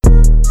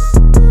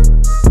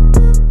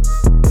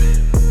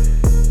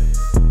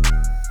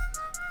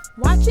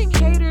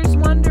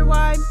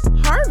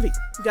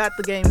got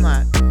the game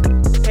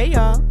locked. Hey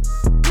y'all,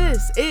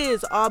 this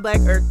is All Black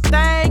Earth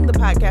Thang, the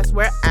podcast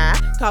where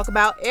I talk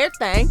about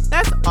everything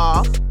that's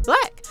all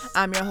black.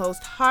 I'm your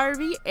host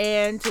Harvey,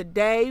 and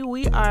today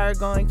we are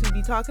going to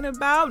be talking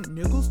about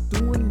niggas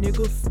doing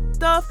nigga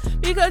stuff,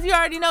 because you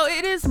already know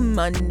it is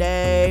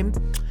Monday.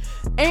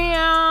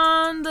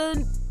 And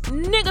the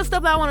nigga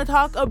stuff that I want to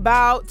talk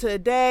about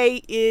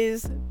today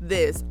is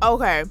this.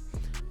 Okay.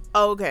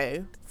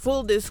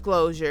 Full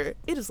disclosure,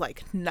 it is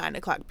like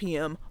 9:00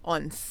 p.m.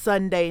 on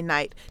Sunday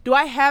night. Do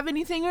I have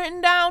anything written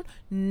down?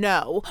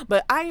 No,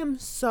 but I am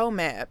so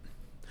mad.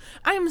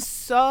 I am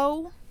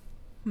so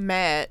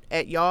mad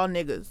at y'all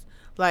niggas.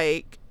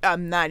 Like,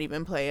 I'm not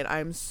even playing.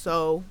 I'm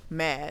so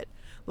mad.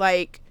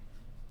 Like,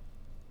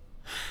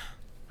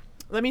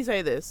 let me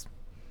say this.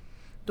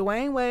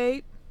 Dwayne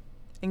Wade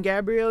and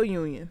Gabrielle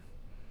Union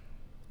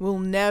will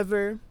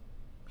never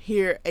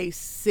hear a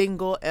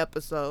single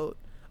episode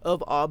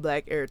of All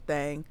Black Earth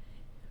Thang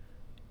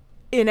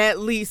in at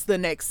least the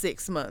next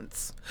 6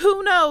 months.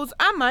 Who knows?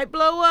 I might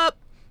blow up.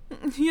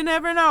 You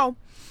never know.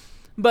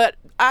 But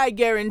I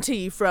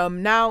guarantee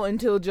from now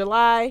until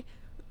July,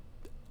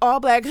 All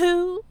Black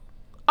who?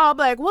 All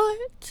Black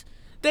what?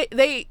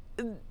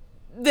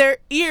 Their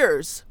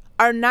ears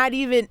are not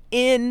even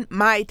in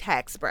my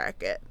tax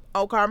bracket.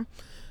 Okay?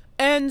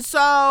 And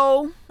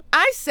so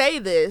I say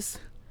this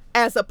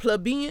as a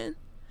plebeian,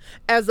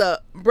 as a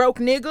broke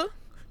nigga,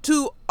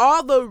 to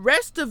all the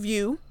rest of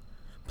you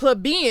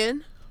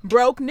plebeian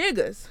broke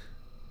niggas.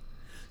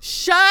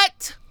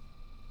 Shut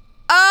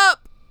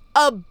up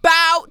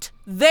about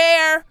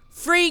their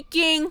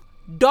freaking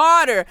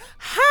daughter.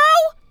 How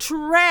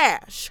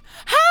trash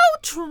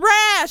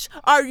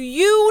are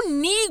you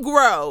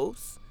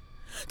Negroes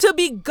to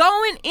be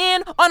going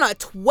in on a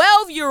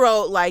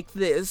 12-year-old like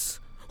this?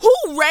 Who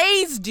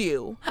raised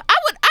you? I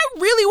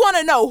really want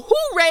to know who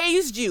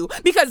raised you,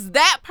 because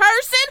that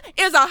person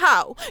is a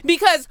hoe.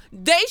 Because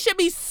they should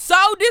be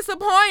so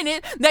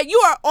disappointed that you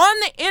are on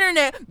the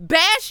internet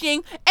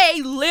bashing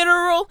a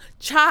literal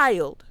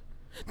child.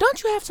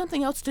 Don't you have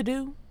something else to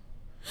do?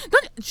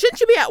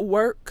 Shouldn't you be at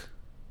work?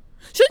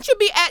 Shouldn't you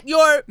be at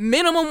your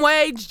minimum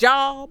wage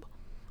job?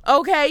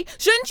 Okay?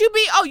 Shouldn't you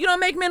be, you don't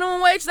make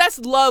minimum wage? That's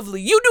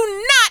lovely. You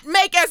do not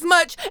make as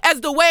much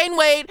as Dwayne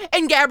Wade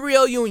and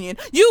Gabrielle Union.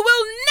 You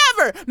will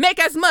never make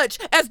as much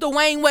as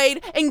Dwayne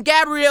Wade and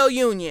Gabrielle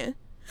Union.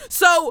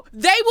 So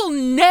they will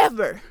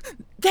never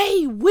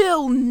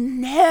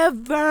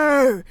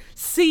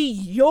see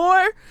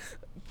your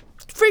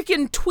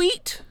freaking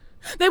tweet.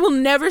 They will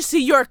never see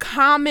your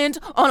comment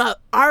on an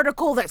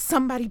article that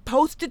somebody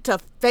posted to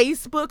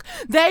Facebook.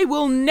 They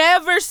will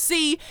never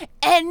see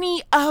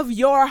any of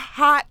your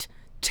hot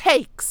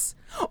takes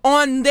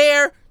on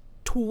their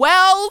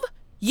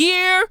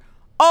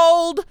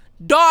 12-year-old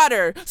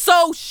daughter.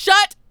 So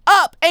shut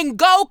up and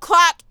go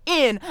clock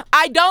in.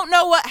 I don't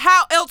know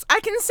how else I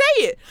can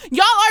say it.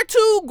 Y'all are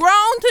too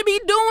grown to be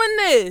doing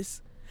this.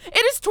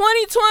 It is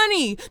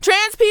 2020.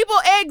 Trans people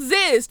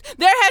exist.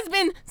 There has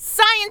been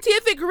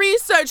scientific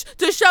research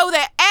to show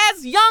that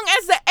as young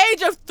as the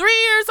age of 3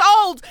 years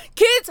old,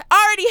 kids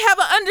already have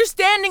an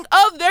understanding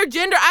of their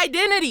gender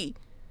identity.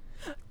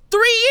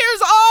 3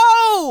 years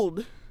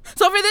old.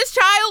 So for this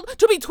child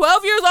to be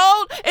 12 years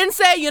old and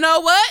say, you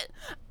know what?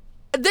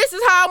 This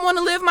is how I want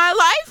to live my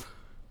life.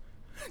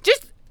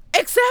 Just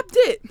accept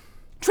it.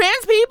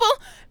 Trans people,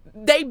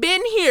 they've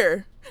been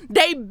here.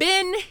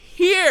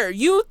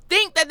 You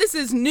think that this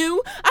is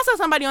new? I saw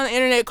somebody on the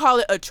internet call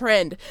it a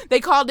trend. They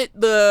called it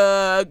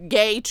the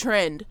gay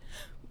trend.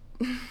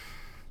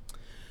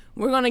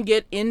 We're going to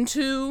get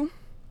into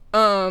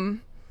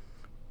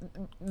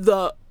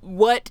the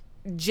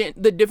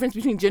difference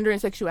between gender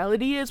and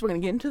sexuality is. We're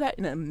going to get into that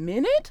in a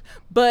minute.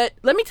 But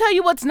let me tell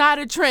you what's not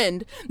a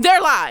trend. Their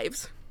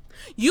lives.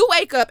 You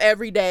wake up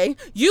every day.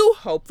 You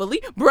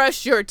hopefully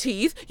brush your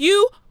teeth.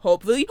 You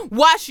hopefully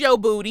wash your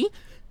booty.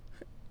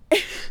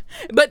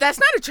 But that's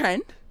not a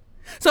trend.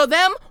 So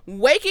them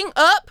waking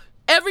up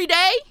every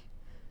day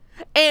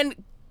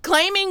and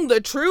claiming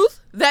the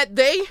truth that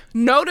they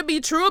know to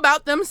be true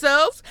about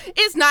themselves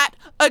is not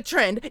a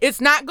trend. It's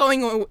not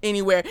going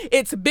anywhere.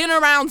 It's been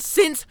around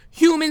since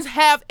humans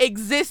have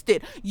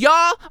existed.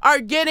 Y'all are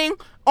getting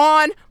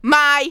on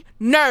my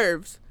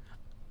nerves.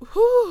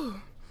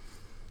 Whew.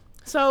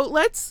 So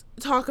let's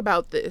talk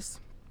about this.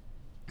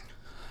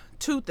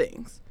 2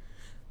 things.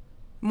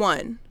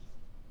 1,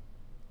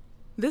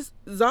 this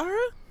Zara,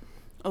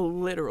 a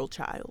literal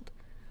child.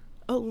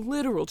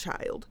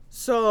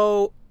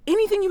 So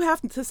anything you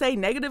have to say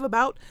negative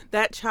about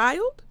that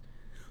child,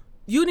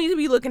 you need to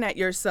be looking at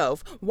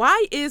yourself.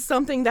 Why is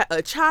something that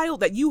a child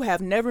that you have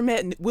never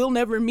met and will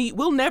never meet,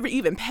 will never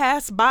even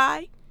pass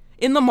by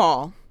in the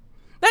mall?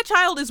 That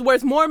child is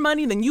worth more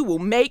money than you will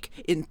make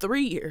in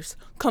 3 years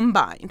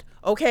combined,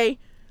 okay?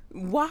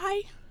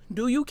 Why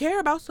do you care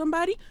about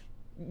somebody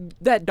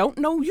that don't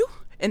know you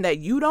and that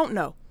you don't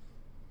know?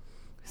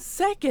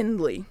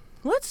 Secondly,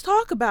 let's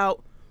talk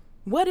about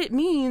what it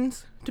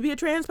means to be a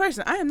trans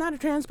person. I am not a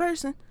trans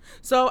person,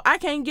 so I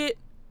can't get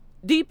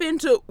deep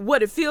into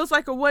what it feels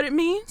like or what it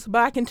means,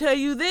 but I can tell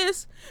you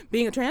this,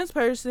 being a trans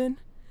person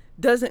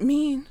doesn't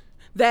mean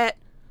that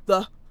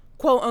the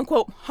quote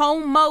unquote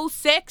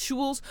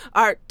homosexuals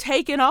are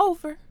taking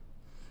over.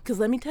 Because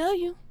let me tell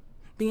you,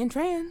 being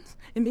trans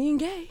and being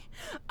gay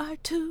are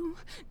two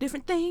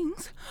different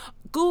things.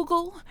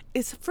 Google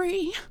is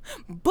free.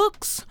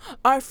 Books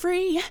are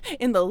free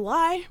in the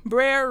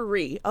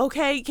library.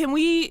 Okay, can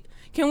we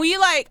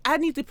like, I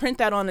need to print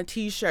that on a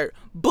t-shirt.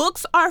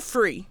 Books are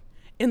free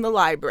in the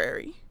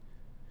library.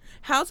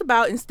 How's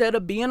about instead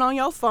of being on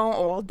your phone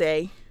all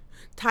day,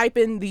 type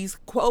in these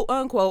quote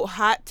unquote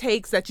hot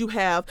takes that you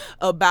have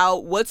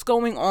about what's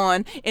going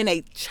on in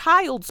a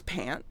child's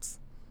pants?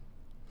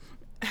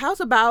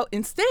 How's about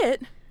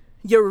instead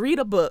you read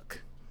a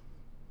book?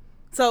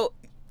 So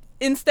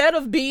instead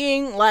of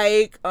being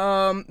like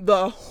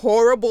the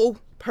horrible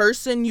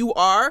person you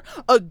are,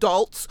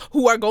 adults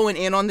who are going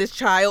in on this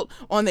child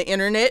on the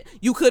internet,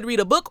 you could read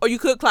a book or you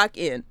could clock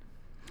in.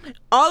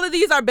 All of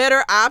these are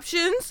better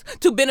options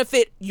to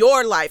benefit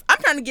your life. I'm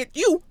trying to get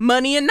you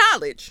money and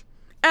knowledge.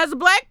 As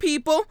Black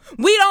people,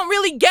 we don't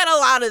really get a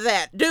lot of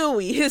that, do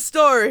we,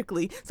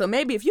 historically? So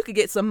maybe if you could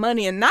get some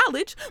money and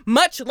knowledge,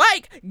 much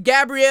like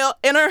Gabrielle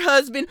and her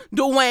husband,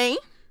 Dwayne,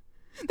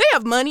 they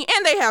have money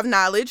and they have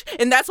knowledge,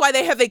 and that's why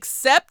they have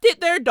accepted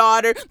their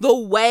daughter the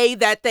way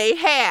that they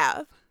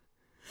have.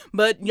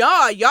 But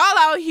y'all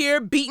out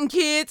here beating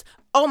kids.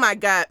 Oh my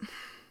God.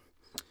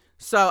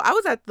 So I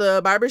was at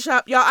the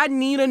barbershop. Y'all, I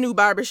need a new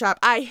barbershop.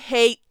 I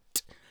hate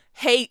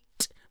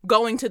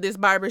going to this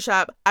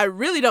barbershop. I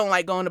really don't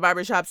like going to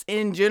barbershops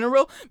in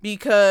general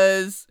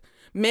because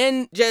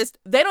men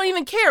they don't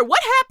even care.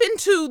 What happened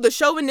to the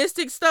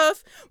chauvinistic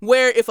stuff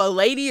where if a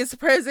lady is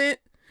present,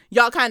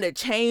 y'all kind of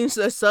change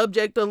the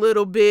subject a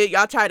little bit.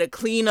 Y'all try to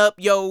clean up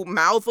your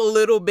mouth a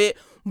little bit.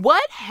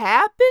 What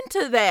happened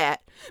to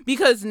that?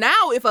 Because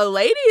now if a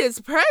lady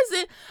is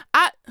present,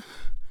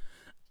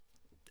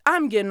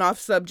 I'm getting off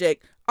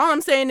subject. All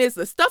I'm saying is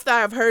the stuff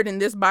that I've heard in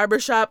this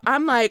barbershop,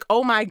 I'm like,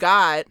 oh my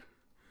God.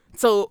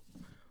 So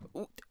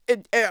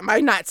am I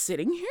not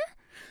sitting here?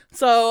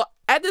 So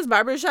at this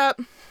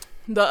barbershop,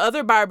 the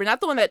other barber, not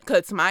the one that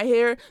cuts my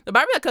hair, the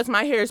barber that cuts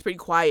my hair is pretty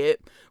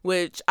quiet,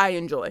 which I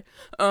enjoy.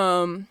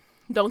 Don't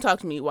talk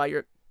to me while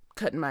you're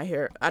cutting my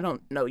hair. I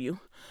don't know you.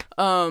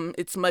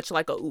 It's much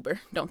like a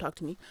Uber. Don't talk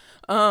to me.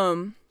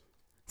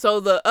 So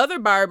the other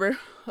barber,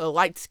 a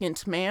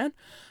light-skinned man,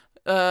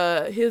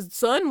 his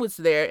son was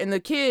there, and the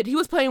kid, he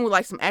was playing with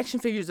like some action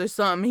figures or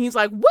something. He's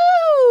like, woo,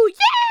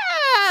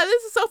 yeah,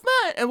 this is so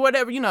fun, and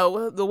whatever,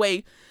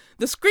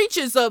 the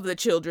screeches of the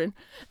children.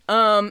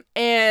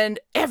 And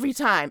every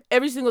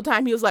single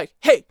time he was like,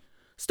 hey,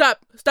 stop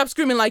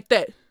screaming like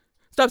that.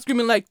 Stop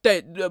screaming like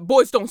that.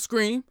 Boys don't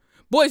scream.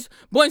 Boys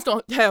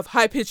don't have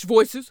high-pitched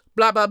voices,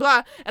 blah, blah,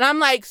 blah. And I'm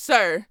like,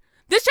 sir,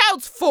 this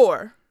child's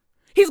 4.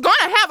 He's going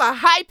to have a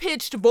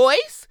high-pitched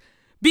voice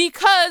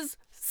because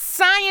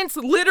science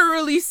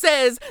literally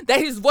says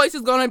that his voice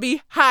is going to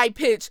be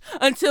high-pitched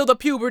until the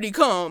puberty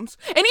comes.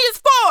 And he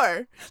is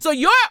 4. So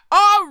you're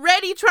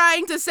already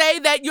trying to say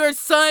that your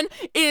son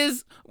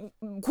is,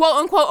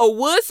 quote-unquote, a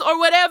wuss or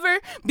whatever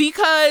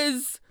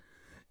because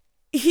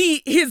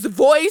his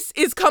voice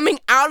is coming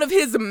out of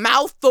his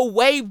mouth the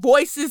way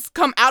voices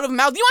come out of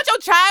mouth. You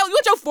want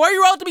your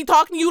 4-year-old to be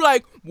talking to you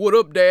like, what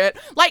up, Dad?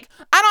 Like,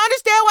 I don't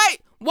understand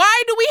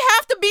why do we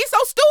have to be so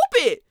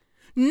stupid?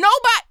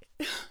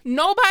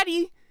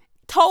 Nobody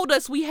told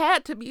us we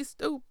had to be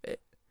stupid.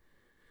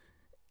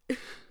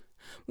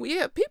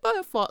 People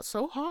have fought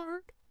so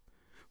hard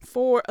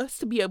for us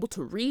to be able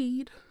to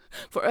read,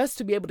 for us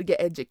to be able to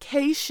get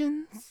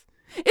educations.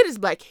 It is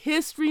Black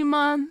History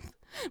Month.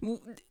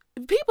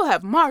 People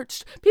have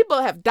marched.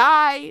 People have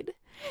died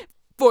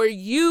for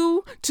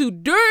you to,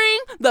 during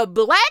the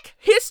Black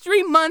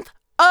History Month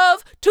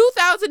of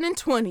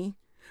 2020,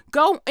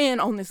 go in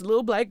on this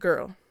little Black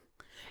girl.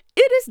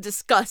 It is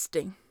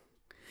disgusting.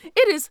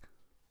 It is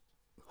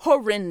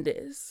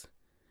horrendous.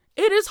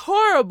 It is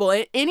horrible.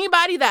 And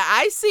anybody that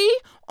I see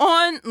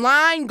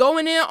online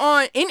going in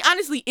on,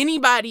 honestly,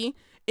 anybody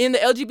in the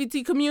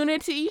LGBT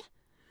community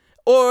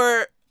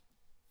or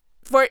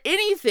for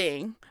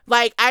anything,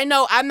 like, I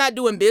know I'm not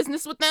doing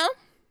business with them.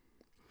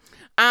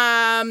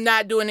 I'm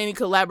not doing any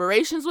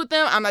collaborations with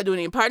them. I'm not doing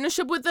any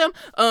partnership with them.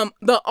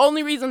 The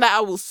only reason that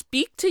I will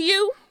speak to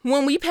you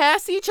when we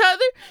pass each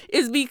other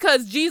is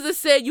because Jesus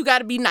said you got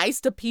to be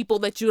nice to people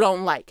that you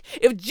don't like.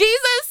 If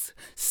Jesus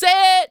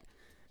said,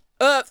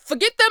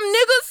 forget them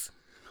niggas,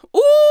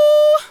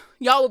 ooh,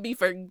 y'all will be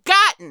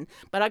forgotten.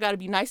 But I got to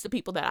be nice to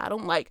people that I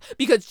don't like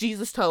because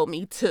Jesus told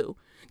me to.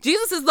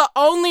 Jesus is the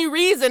only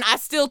reason I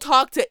still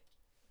talk to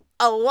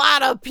a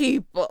lot of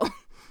people.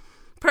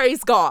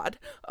 Praise God.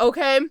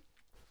 Okay.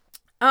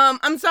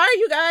 I'm sorry,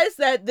 you guys,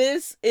 that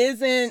this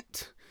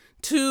isn't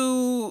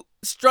too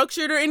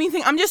structured or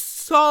anything. I'm just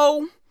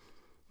so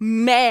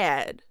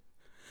mad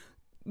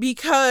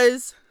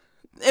because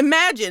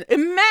imagine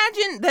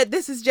that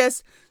this is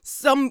just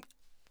some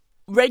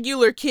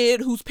regular kid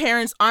whose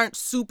parents aren't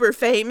super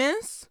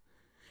famous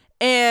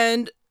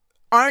and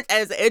aren't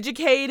as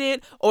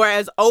educated or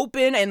as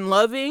open and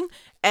loving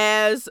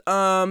as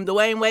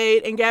Dwayne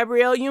Wade and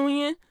Gabrielle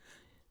Union.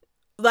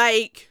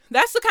 Like,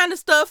 that's the kind of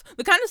stuff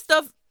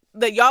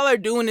that y'all are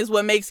doing is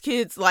what makes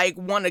kids like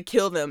want to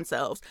kill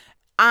themselves.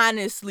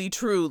 Honestly,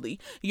 truly.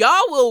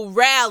 Y'all will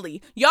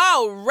rally.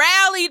 Y'all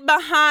rallied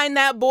behind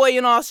that boy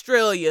in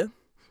Australia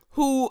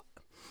who,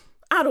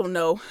 I don't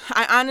know.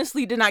 I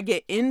honestly did not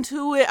get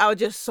into it. I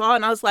just saw it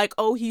and I was like,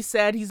 oh, he's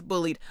sad, he's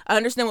bullied. I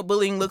understand what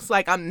bullying looks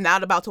like. I'm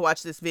not about to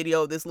watch this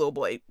video of this little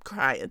boy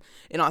crying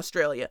in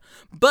Australia.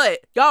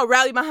 But y'all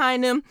rallied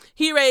behind him.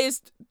 He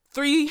raised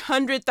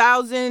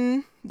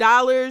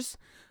 $300,000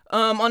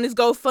 on his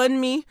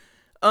GoFundMe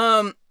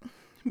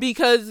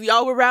because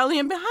y'all were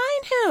rallying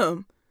behind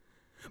him.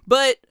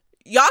 But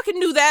y'all can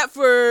do that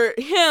for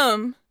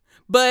him.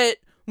 But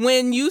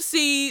when you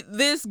see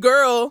this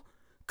girl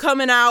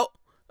coming out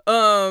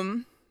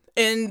and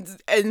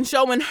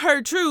showing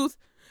her truth,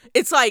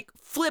 it's like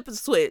flip a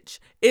switch.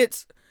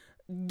 It's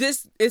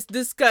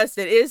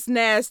disgusting. It's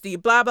nasty.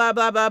 Blah, blah,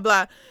 blah, blah,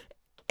 blah.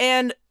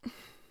 And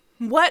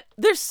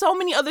there's so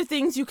many other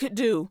things you could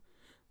do.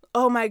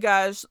 Oh my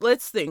gosh.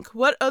 Let's think.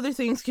 What other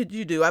things could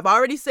you do? I've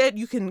already said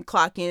you can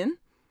clock in.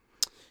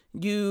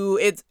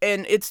 It's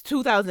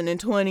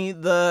 2020,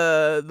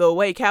 the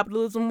way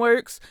capitalism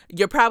works.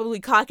 You're probably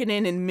clocking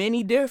in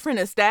many different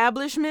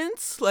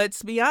establishments,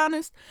 let's be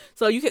honest.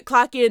 So you could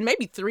clock in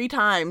maybe 3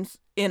 times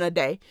in a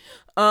day.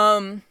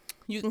 You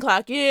can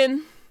clock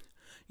in,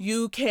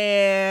 you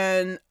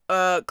can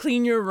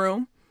clean your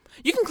room,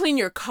 you can clean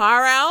your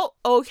car out,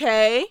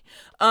 okay.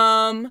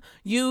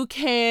 You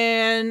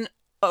can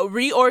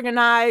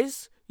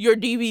reorganize your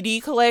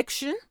DVD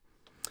collection.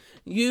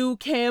 You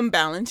can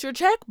balance your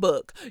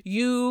checkbook.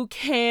 You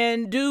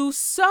can do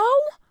so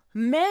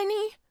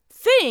many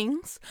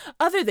things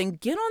other than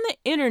get on the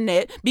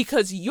internet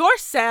because you're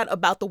sad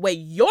about the way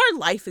your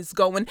life is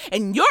going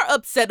and you're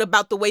upset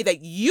about the way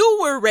that you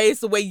were raised,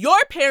 the way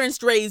your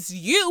parents raised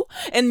you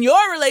and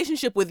your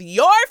relationship with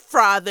your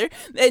father.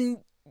 And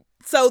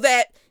so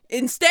that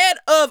instead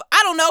of,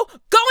 I don't know,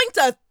 going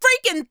to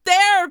freaking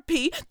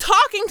therapy,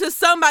 talking to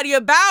somebody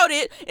about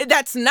it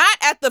that's not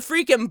at the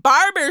freaking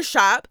barber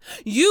shop,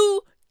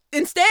 you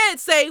instead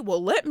say,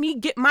 well, let me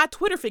get my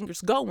Twitter fingers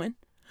going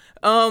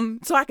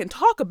so I can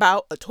talk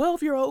about a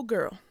 12-year-old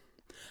girl.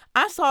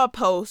 I saw a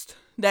post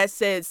that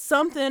said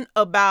something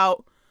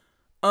about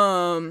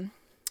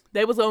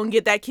they was going to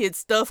get that kid's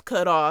stuff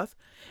cut off.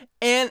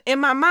 And in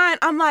my mind,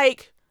 I'm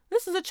like,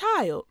 this is a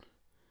child.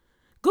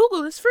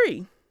 Google is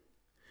free.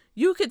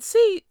 You could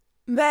see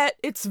that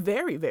it's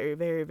very, very,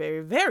 very,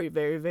 very, very,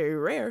 very, very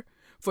rare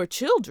for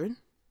children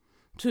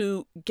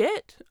to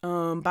get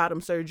bottom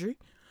surgery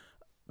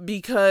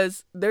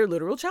because they're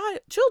literal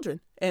children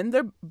and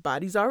their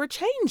bodies are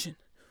a-changing.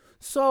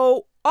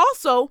 So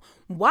also,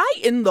 why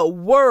in the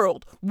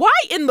world?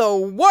 I am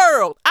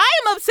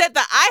upset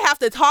that I have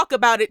to talk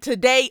about it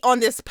today on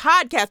this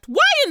podcast.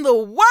 Why in the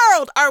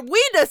world are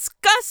we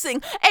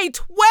discussing a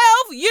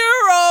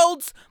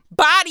 12-year-old's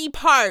body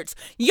parts?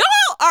 Y'all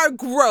are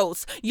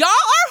gross. Y'all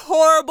are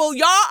horrible.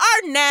 Y'all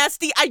are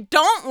nasty. I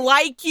don't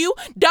like you.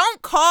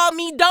 Don't call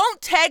me. Don't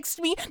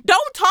text me.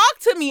 Don't talk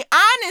to me.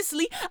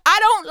 Honestly, I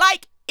don't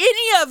like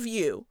any of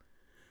you.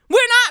 We're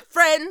not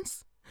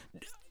friends.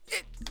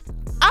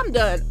 I'm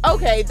done.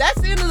 Okay, that's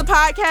the end of the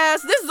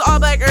podcast. This is All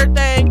Black Earth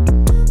Thing.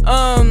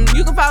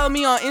 You can follow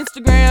me on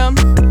Instagram,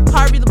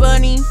 Harvey the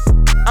Bunny.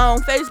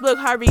 On Facebook,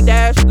 Harvey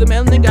Dash, the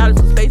Melanin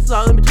Goddess with spaces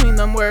all in between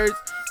them words.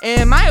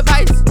 And my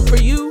advice for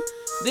you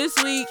this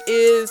week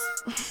is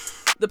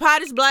the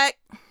pot is black,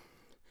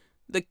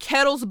 the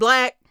kettle's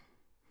black.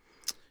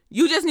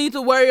 You just need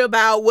to worry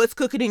about what's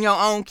cooking in your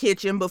own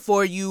kitchen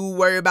before you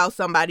worry about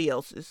somebody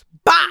else's.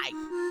 Bye.